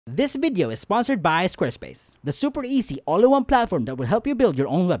This video is sponsored by Squarespace, the super easy all-in-one platform that will help you build your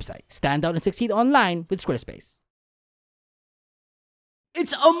own website. Stand out and succeed online with Squarespace.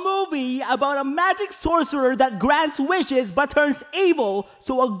 It's a movie about a magic sorcerer that grants wishes but turns evil,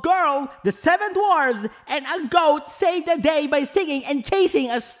 so a girl, the 7 dwarves, and a goat save the day by singing and chasing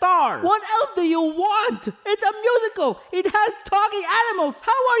a star. What else do you want? It's a musical. It has talking animals.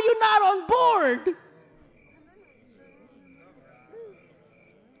 How are you not on board?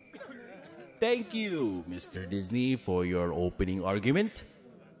 Thank you, Mr. Disney, for your opening argument.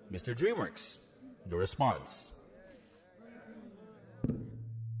 Mr. DreamWorks, your response.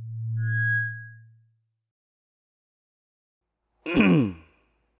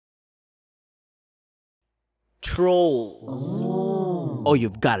 Trolls. Oh,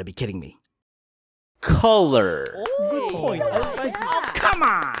 you've got to be kidding me. Color. Good point. Oh, come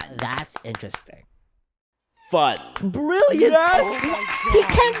on. That's interesting. Fun. Brilliant. Yes. He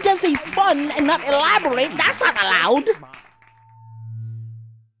can't just say fun and not elaborate. That's not allowed.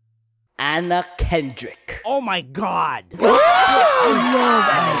 Anna Kendrick. Oh my God. I love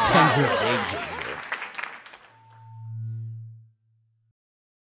Anna Kendrick.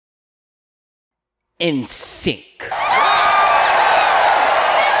 In sync. How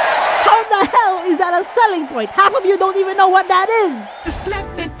the hell is that a selling point? Half of you don't even know what that is. Just let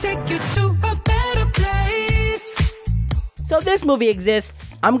me take you to a better place. So this movie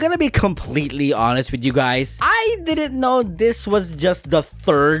exists. I'm gonna be completely honest with you guys. I didn't know this was just the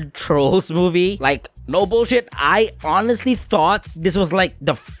 3rd Trolls movie. Like, no bullshit, I honestly thought this was like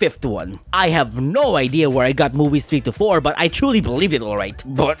the 5th one. I have no idea where I got movies 3 to 4, but I truly believed it alright.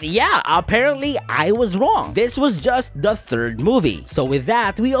 But yeah, apparently I was wrong. This was just the 3rd movie. So with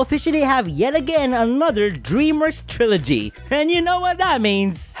that, we officially have yet again another DreamWorks trilogy. And you know what that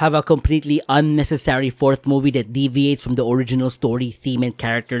means? Have a completely unnecessary 4th movie that deviates from the original story, theme, and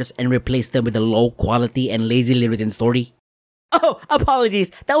characters and replace them with a low quality and lazily written story. Oh, apologies.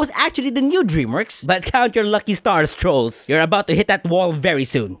 That was actually the new DreamWorks. But count your lucky stars, trolls. You're about to hit that wall very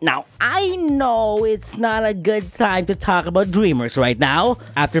soon. Now, I know it's not a good time to talk about DreamWorks right now.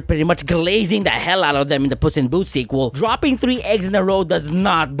 After pretty much glazing the hell out of them in the Puss in Boots sequel, dropping 3 eggs in a row does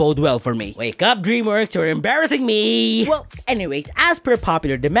not bode well for me. Wake up, DreamWorks. You're embarrassing me. Well, anyways, as per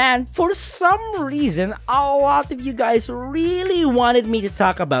popular demand, for some reason, a lot of you guys really wanted me to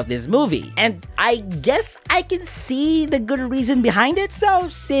talk about this movie. And I guess I can see the good reason behind it, so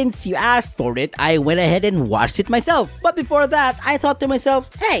since you asked for it, I went ahead and watched it myself. But before that, I thought to myself,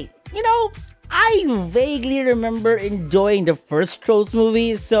 hey, you know, I vaguely remember enjoying the first Trolls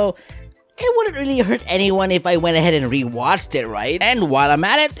movie, so it wouldn't really hurt anyone if I went ahead and rewatched it, right? And while I'm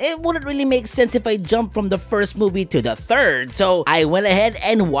at it, it wouldn't really make sense if I jumped from the first movie to the 3rd, so I went ahead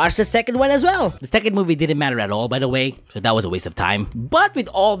and watched the 2nd one as well. The 2nd movie didn't matter at all, by the way, so that was a waste of time. But with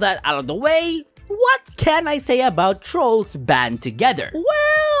all that out of the way, what can I say about Trolls Band Together? Well,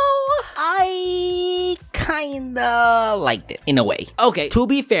 I kinda liked it, in a way. Okay, to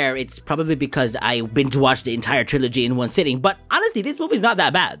be fair, it's probably because I binge-watched the entire trilogy in one sitting, but honestly, this movie's not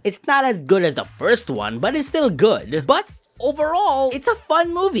that bad. It's not as good as the first one, but it's still good. But overall, it's a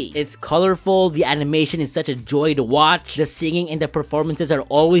fun movie. It's colorful, the animation is such a joy to watch, the singing and the performances are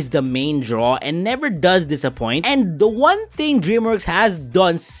always the main draw and never does disappoint. And the one thing DreamWorks has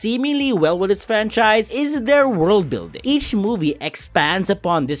done seemingly well with its franchise is their world building. Each movie expands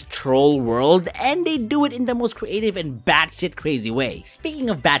upon this troll world and they do it in the most creative and batshit crazy way. Speaking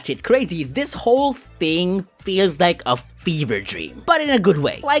of batshit crazy, this whole thing feels like a fever dream, but in a good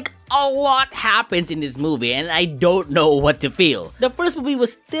way. Like, a lot happens in this movie and I don't know what to feel. The first movie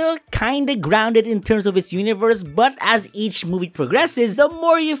was still kinda grounded in terms of its universe, but as each movie progresses, the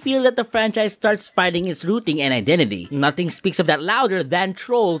more you feel that the franchise starts finding its rooting and identity. Nothing speaks of that louder than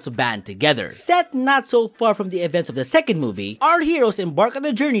Trolls Band Together. Set not so far from the events of the 2nd movie, our heroes embark on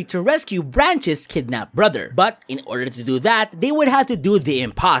a journey to rescue Branch's kidnapped brother. But in order to do that, they would have to do the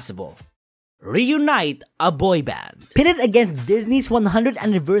impossible: reunite a boy band. Pitted against Disney's 100th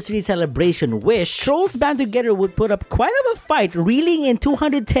anniversary celebration Wish, Trolls Band Together would put up quite of a fight, reeling in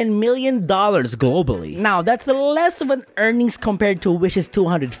 $210 million globally. Now, that's less of an earnings compared to Wish's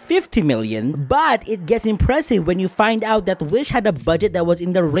 $250 million, but it gets impressive when you find out that Wish had a budget that was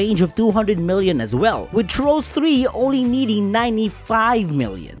in the range of $200 million as well, with Trolls 3 only needing $95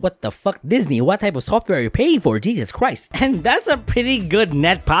 million. What the fuck, Disney? What type of software are you paying for? Jesus Christ. And that's a pretty good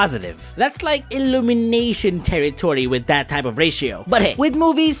net positive. That's like like Illumination territory with that type of ratio. But hey, with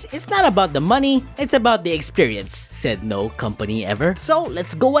movies, it's not about the money, it's about the experience, said no company ever. So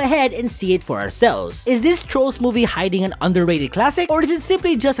let's go ahead and see it for ourselves. Is this Trolls movie hiding an underrated classic, or is it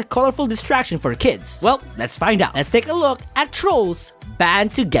simply just a colorful distraction for kids? Well, let's find out. Let's take a look at Trolls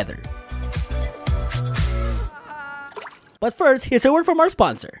Band Together. But first, here's a word from our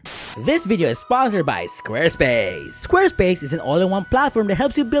sponsor. This video is sponsored by Squarespace. Squarespace is an all-in-one platform that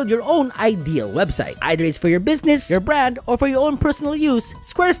helps you build your own ideal website. Either it's for your business, your brand, or for your own personal use,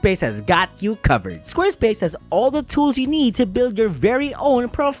 Squarespace has got you covered. Squarespace has all the tools you need to build your very own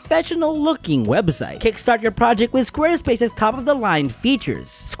professional-looking website. Kickstart your project with Squarespace's top-of-the-line features.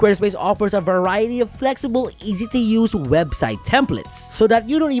 Squarespace offers a variety of flexible, easy-to-use website templates, so that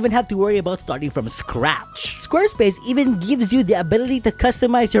you don't even have to worry about starting from scratch. Squarespace even gives you the ability to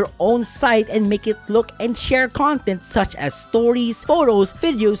customize your own site and make it look and share content such as stories, photos,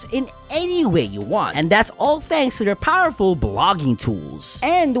 videos in any way you want. And that's all thanks to their powerful blogging tools.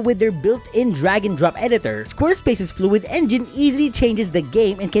 And with their built-in drag and drop editor, Squarespace's fluid engine easily changes the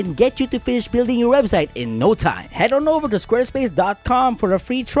game and can get you to finish building your website in no time. Head on over to squarespace.com for a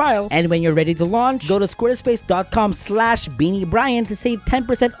free trial, and when you're ready to launch, go to squarespace.com/beaniibrian to save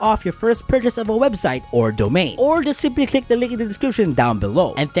 10% off your first purchase of a website or domain. Or just simply click the link in the description down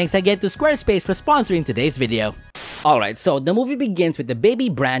below. And thanks again to Squarespace for sponsoring today's video. Alright, so the movie begins with the baby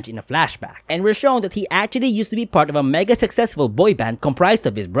Branch in a flashback, and we're shown that he actually used to be part of a mega successful boy band comprised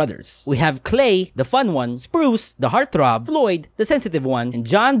of his brothers. We have Clay, the fun one, Spruce, the heartthrob, Floyd, the sensitive one, and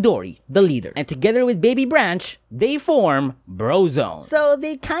John Dory, the leader. And together with baby Branch, they form Brozone. So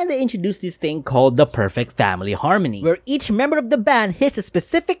they kinda introduced this thing called the perfect family harmony, where each member of the band hits a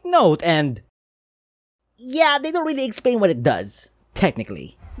specific note and... yeah, they don't really explain what it does,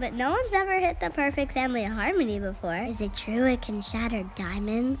 technically. But no one's ever hit the perfect family harmony before. Is it true it can shatter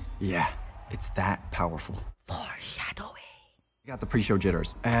diamonds? Yeah, it's that powerful. Foreshadowing. You got the pre-show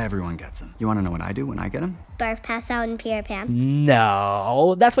jitters. Everyone gets them. You want to know what I do when I get them? Barf, pass out, and pee our pants?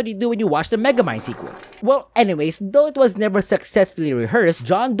 No, that's what you do when you watch the Megamind sequel. Well, anyways, though it was never successfully rehearsed,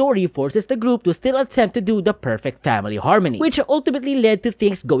 John Dory forces the group to still attempt to do the perfect family harmony, which ultimately led to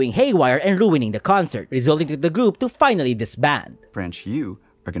things going haywire and ruining the concert, resulting to the group to finally disband. Branch, you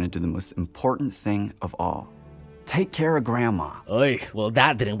are gonna do the most important thing of all. Take care of Grandma. Oy, well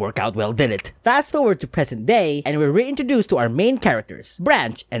that didn't work out well, did it? Fast forward to present day, and we're reintroduced to our main characters,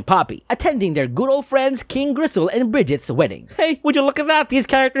 Branch and Poppy, attending their good old friends King Gristle and Bridget's wedding. Hey, would you look at that? These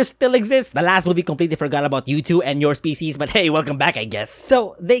characters still exist. The last movie completely forgot about you two and your species, but hey, welcome back, I guess.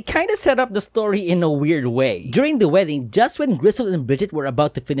 So, they kinda set up the story in a weird way. During the wedding, just when Gristle and Bridget were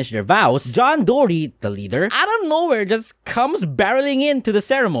about to finish their vows, John Dory, the leader, out of nowhere just comes barreling into the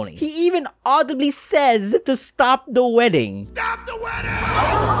ceremony. He even audibly says to stop the wedding. Stop the wedding!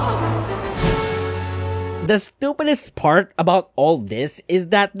 The stupidest part about all this is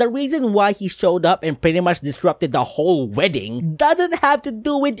that the reason why he showed up and pretty much disrupted the whole wedding doesn't have to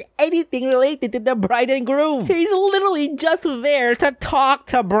do with anything related to the bride and groom. He's literally just there to talk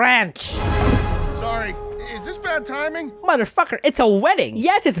to Branch. Sorry, is this bad timing? Motherfucker, it's a wedding!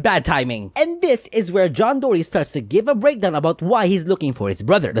 Yes, it's bad timing! And this is where John Dory starts to give a breakdown about why he's looking for his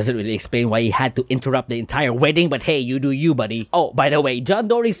brother. Doesn't really explain why he had to interrupt the entire wedding, but hey, you do you, buddy. Oh, by the way, John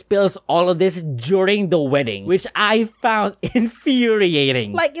Dory spills all of this during the wedding, which I found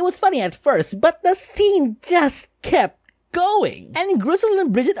infuriating. Like, it was funny at first, but the scene just kept going. And Gristle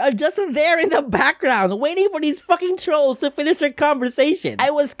and Bridget are just there in the background, waiting for these fucking trolls to finish their conversation.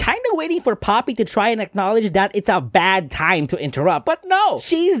 I was kinda waiting for Poppy to try and acknowledge that it's a bad time to interrupt, but no!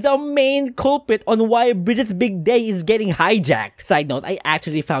 She's the main culprit on why Bridget's big day is getting hijacked. Side note, I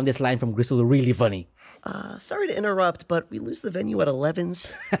actually found this line from Gristle really funny. Sorry to interrupt, but we lose the venue at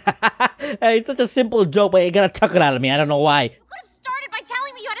 11's. Hey, it's such a simple joke, but you gotta chuckle out of me, I don't know why. You could have started by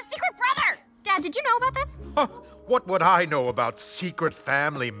telling me you had a secret brother! Dad, did you know about this? What would I know about secret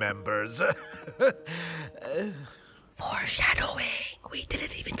family members? Foreshadowing. We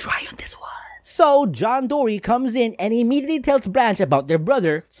didn't even try on this one. So, John Dory comes in and immediately tells Branch about their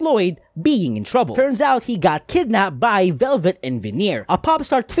brother, Floyd, being in trouble. Turns out he got kidnapped by Velvet and Veneer, a pop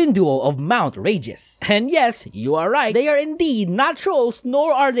star twin duo of ᵒᵒⁿᵗ. And yes, you are right, they are indeed not trolls,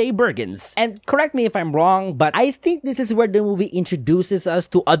 nor are they Bergens. And correct me if I'm wrong, but I think this is where the movie introduces us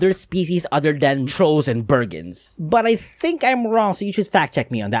to other species other than trolls and Bergens. But I think I'm wrong, so you should fact check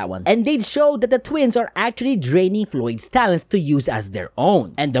me on that one. And they'd show that the twins are actually draining Floyd's talents to use as their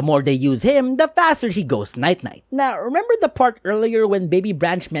own. And the more they use him, the faster he goes night-night. Now, remember the part earlier when Baby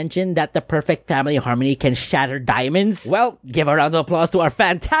Branch mentioned that that the perfect family harmony can shatter diamonds? Well, give a round of applause to our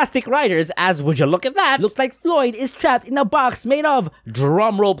fantastic writers, as would you look at that, looks like Floyd is trapped in a box made of,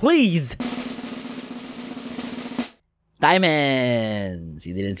 drumroll please, diamonds.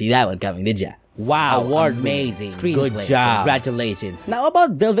 You didn't see that one coming, did ya? Wow, award amazing. Good job. Congratulations. Now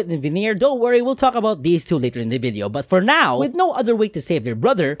about Velvet and Veneer, don't worry, we'll talk about these two later in the video. But for now, with no other way to save their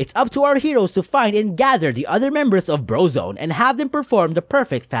brother, it's up to our heroes to find and gather the other members of Brozone and have them perform the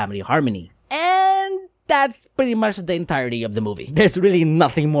perfect family harmony. And that's pretty much the entirety of the movie. There's really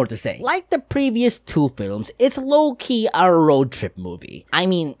nothing more to say. Like the previous two films, it's low-key a road trip movie. I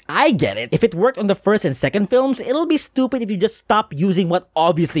mean, I get it. If it worked on the first and second films, it'll be stupid if you just stop using what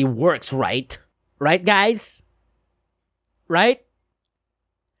obviously works, right? Right, guys? Right?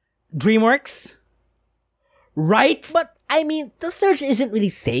 DreamWorks? Right? But I mean, the search isn't really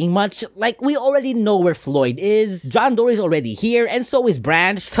saying much. Like, we already know where Floyd is, John Dory's already here, and so is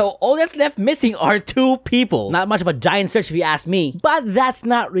Branch, so all that's left missing are two people. Not much of a giant search if you ask me, but that's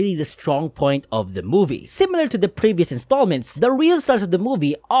not really the strong point of the movie. Similar to the previous installments, the real stars of the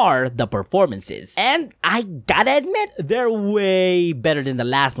movie are the performances. And I gotta admit, they're way better than the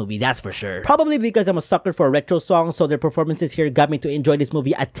last movie, that's for sure. Probably because I'm a sucker for retro songs, so their performances here got me to enjoy this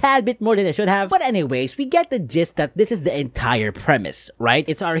movie a tad bit more than I should have. But anyways, we get the gist that this is the entire premise, right?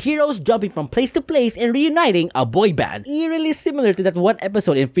 It's our heroes jumping from place to place and reuniting a boy band, eerily similar to that one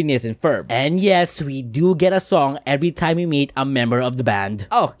episode in Phineas and Ferb. And yes, we do get a song every time we meet a member of the band.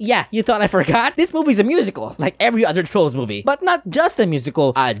 Oh yeah, you thought I forgot? This movie's a musical, like every other Trolls movie. But not just a musical,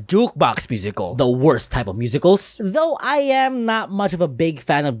 a jukebox musical. The worst type of musicals. Though I am not much of a big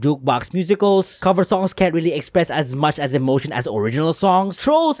fan of jukebox musicals, cover songs can't really express as much as emotion as original songs.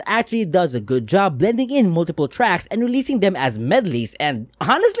 Trolls actually does a good job blending in multiple tracks and releasing them as medleys, and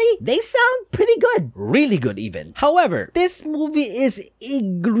honestly, they sound pretty good. Really good even. However, this movie is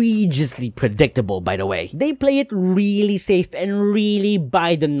egregiously predictable, by the way. They play it really safe and really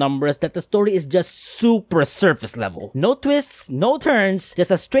by the numbers that the story is just super surface level. No twists, no turns,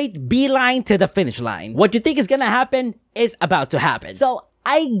 just a straight beeline to the finish line. What you think is gonna happen is about to happen. So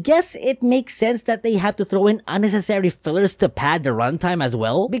I guess it makes sense that they have to throw in unnecessary fillers to pad the runtime as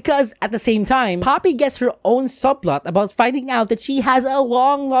well, because at the same time, Poppy gets her own subplot about finding out that she has a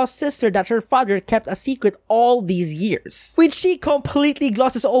long-lost sister that her father kept a secret all these years, which she completely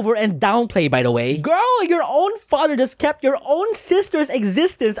glosses over and downplay, by the way. Girl, your own father just kept your own sister's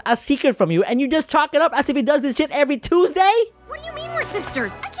existence a secret from you, and you just chalk it up as if he does this shit every Tuesday? What do you mean we're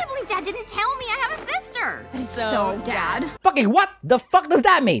sisters? I can't believe Dad didn't tell me I have a sister. That is so Dad. Fucking what? The fuck does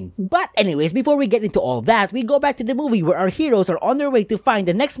that mean? But anyways, before we get into all that, we go back to the movie where our heroes are on their way to find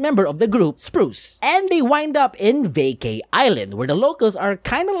the next member of the group, Spruce. And they wind up in Vacay Island, where the locals are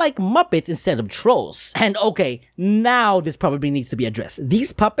kinda like Muppets instead of trolls. And okay, now this probably needs to be addressed.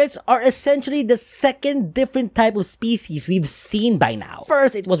 These puppets are essentially the second different type of species we've seen by now.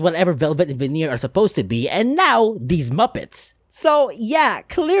 First, it was whatever Velvet and Veneer are supposed to be, and now, these Muppets. So yeah,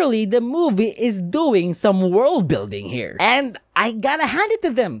 clearly the movie is doing some world building here. And I gotta hand it to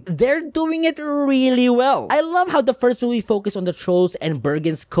them. They're doing it really well. I love how the first movie focused on the trolls and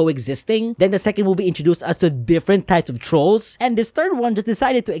Bergens coexisting. Then the second movie introduced us to different types of trolls. And this third one just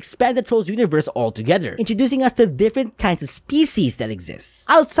decided to expand the trolls universe altogether, introducing us to different kinds of species that exist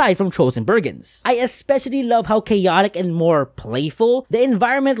outside from trolls and Bergens. I especially love how chaotic and more playful the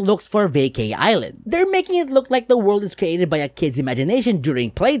environment looks for Vacay Island. They're making it look like the world is created by a kid's imagination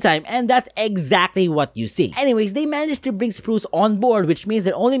during playtime, and that's exactly what you see. Anyways, they managed to bring Spruce on board, which means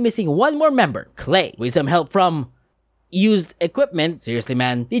they're only missing one more member, Clay, with some help from used equipment. Seriously,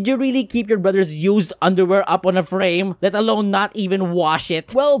 man, did you really keep your brother's used underwear up on a frame, let alone not even wash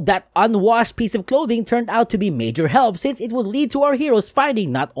it? Well, that unwashed piece of clothing turned out to be major help, since it would lead to our heroes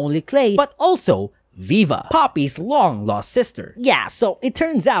finding not only Clay, but also Viva, Poppy's long-lost sister. Yeah, so it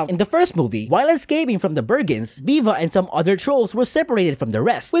turns out, in the first movie, while escaping from the Bergens, Viva and some other trolls were separated from the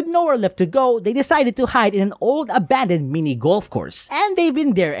rest. With nowhere left to go, they decided to hide in an old abandoned mini golf course, and they've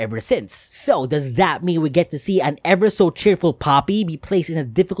been there ever since. So does that mean we get to see an ever so cheerful Poppy be placed in a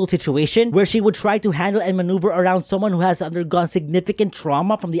difficult situation where she would try to handle and maneuver around someone who has undergone significant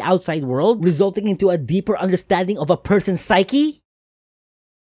trauma from the outside world, resulting into a deeper understanding of a person's psyche?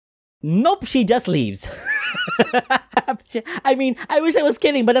 Nope, she just leaves. I mean, I wish I was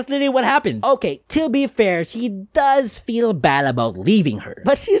kidding, but that's literally what happened. Okay, to be fair, she does feel bad about leaving her,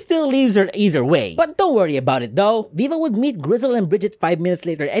 but she still leaves her either way. But don't worry about it though. Viva would meet Grizzle and Bridget 5 minutes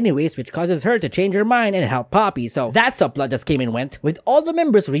later anyways, which causes her to change her mind and help Poppy, so that's a plot just came and went. With all the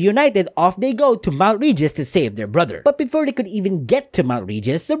members reunited, off they go to Mount Regis to save their brother. But before they could even get to Mount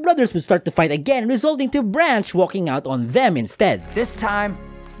Regis, the brothers would start to fight again, resulting to Branch walking out on them instead. This time,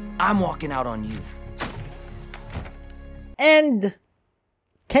 I'm walking out on you. And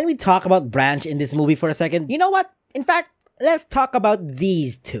can we talk about Branch in this movie for a second? You know what? In fact, let's talk about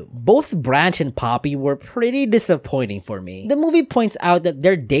these two. Both Branch and Poppy were pretty disappointing for me. The movie points out that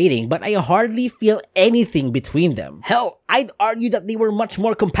they're dating, but I hardly feel anything between them. Hell, I'd argue that they were much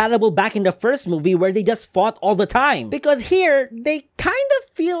more compatible back in the first movie where they just fought all the time. Because here, they kind of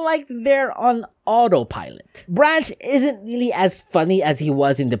feel like they're on autopilot. Branch isn't really as funny as he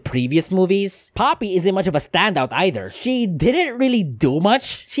was in the previous movies. Poppy isn't much of a standout either. She didn't really do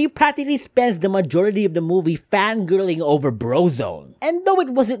much. She practically spends the majority of the movie fangirling over Brozone. And though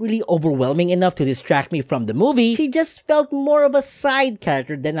it wasn't really overwhelming enough to distract me from the movie, she just felt more of a side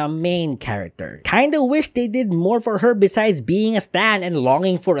character than a main character. Kinda wish they did more for her besides being a stan and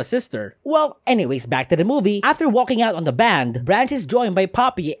longing for a sister. Well, anyways, back to the movie. After walking out on the band, Branch is joined by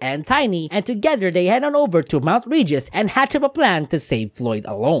Poppy and Tiny, and together they head on over to Mount Regis and hatch up a plan to save Floyd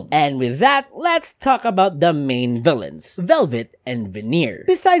alone. And with that, let's talk about the main villains, Velvet and Veneer.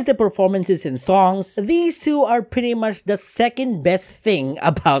 Besides the performances and songs, these two are pretty much the second best thing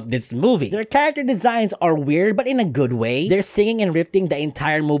about this movie. Their character designs are weird but in a good way. Their singing and riffing the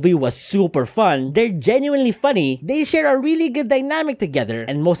entire movie was super fun. They're genuinely funny. They share a really good dynamic together,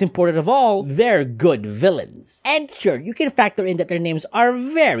 and most important of all, they're good villains. And sure, you can factor in that their names are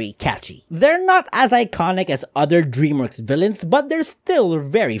very catchy. They're not as iconic as other DreamWorks villains, but they're still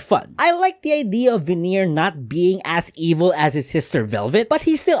very fun. I like the idea of Veneer not being as evil as his sister Velvet, but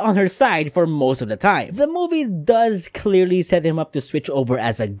he's still on her side for most of the time. The movie does clearly set him up to switch over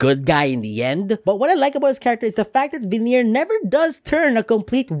as a good guy in the end, but what I like about his character is the fact that Veneer never does turn a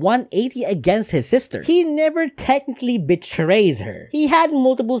complete 180 against his sister. He never technically betrays her. He had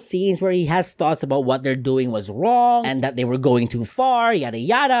multiple scenes where he has thoughts about what they're doing was wrong and that they were going too far, yada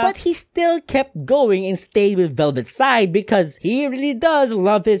yada, but he still kept going and stayed with Velvet's side because he really does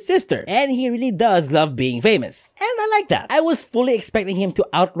love his sister and he really does love being famous. And I like that. I was fully expecting him to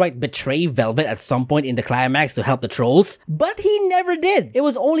outright betray Velvet at some point in the climax to help the trolls, but he never did. It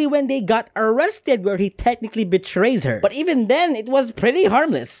was only when they got arrested where he technically betrays her. But even then, it was pretty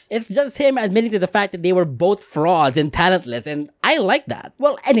harmless. It's just him admitting to the fact that they were both frauds and talentless, and I like that.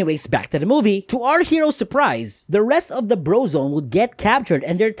 Well, anyways, back to the movie. To our hero's surprise, the rest of the Brozone would get captured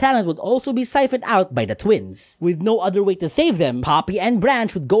and their talent would also be siphoned out by the twins. With no other way to save them, Poppy and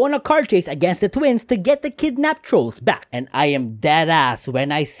Branch would go on a car chase against the twins to get the kidnapped trolls back. And I am dead ass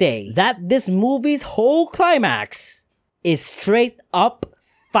when I say that this movie's whole climax is straight up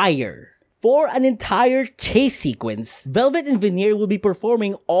fire. For an entire chase sequence, Velvet and Veneer will be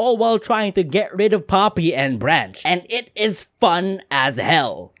performing all while trying to get rid of Poppy and Branch. And it is fun as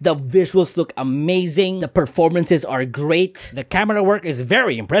hell. The visuals look amazing, the performances are great, the camera work is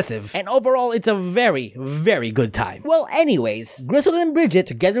very impressive, and overall it's a very, very good time. Well, anyways, Gristle and Bridget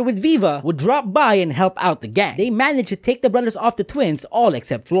together with Viva would drop by and help out the gang. They managed to take the brothers off the twins, all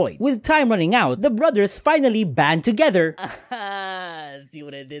except Floyd. With time running out, the brothers finally band together. See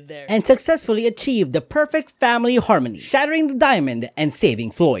what I did there? And successfully achieved the perfect family harmony, shattering the diamond and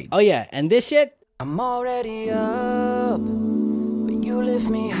saving Floyd. Oh yeah, and this shit? I'm already up, but you lift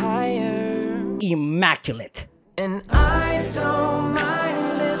me higher. Immaculate. And I don't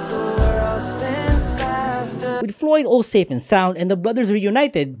mind if the world spins faster. With Floyd all safe and sound and the brothers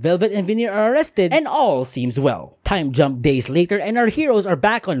reunited, Velvet and Veneer are arrested and all seems well. Time jump days later and our heroes are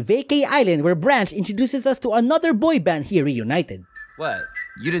back on Vacay Island where Branch introduces us to another boy band here reunited. What?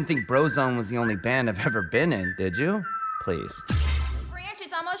 You didn't think Brozone was the only band I've ever been in, did you? Please. Branch,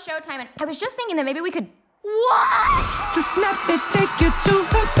 it's almost showtime, and I was just thinking that maybe we could... What? Just let me take you to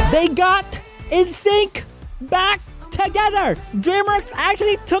a bed. They got in sync back together. DreamWorks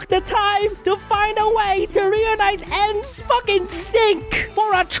actually took the time to find a way to reunite and fucking sync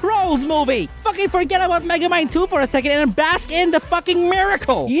for a Trolls movie. Fucking forget about Megamind 2 for a second and bask in the fucking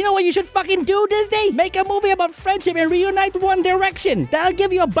miracle. You know what you should fucking do, Disney? Make a movie about friendship and reunite One Direction. That'll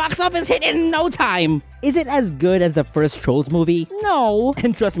give you a box office hit in no time. Is it as good as the first Trolls movie? No.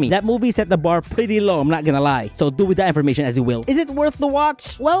 And trust me, that movie set the bar pretty low, I'm not gonna lie. So do with that information as you will. Is it worth the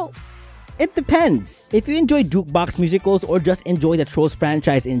watch? Well, it depends. If you enjoy jukebox musicals or just enjoy the Trolls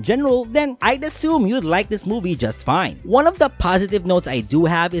franchise in general, then I'd assume you'd like this movie just fine. One of the positive notes I do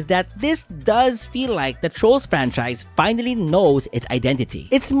have is that this does feel like the Trolls franchise finally knows its identity.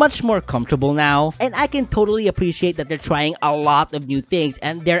 It's much more comfortable now, and I can totally appreciate that they're trying a lot of new things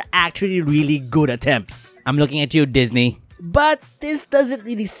and they're actually really good attempts. I'm looking at you, Disney. But this doesn't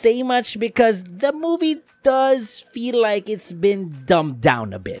really say much because the movie does feel like it's been dumbed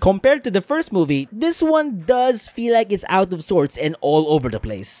down a bit. Compared to the first movie, this one does feel like it's out of sorts and all over the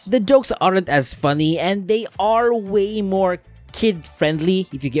place. The jokes aren't as funny and they are way more kid-friendly,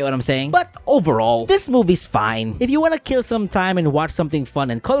 if you get what I'm saying. But overall, this movie's fine. If you want to kill some time and watch something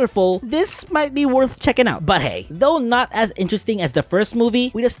fun and colorful, this might be worth checking out. But hey, though not as interesting as the first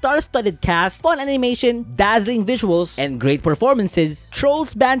movie, with a star-studded cast, fun animation, dazzling visuals, and great performances,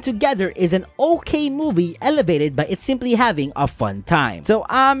 Trolls Band Together is an okay movie elevated by it simply having a fun time. So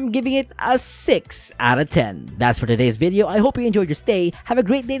I'm giving it a 6 out of 10. That's for today's video. I hope you enjoyed your stay. Have a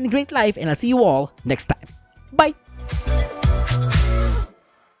great day and a great life, and I'll see you all next time. Bye!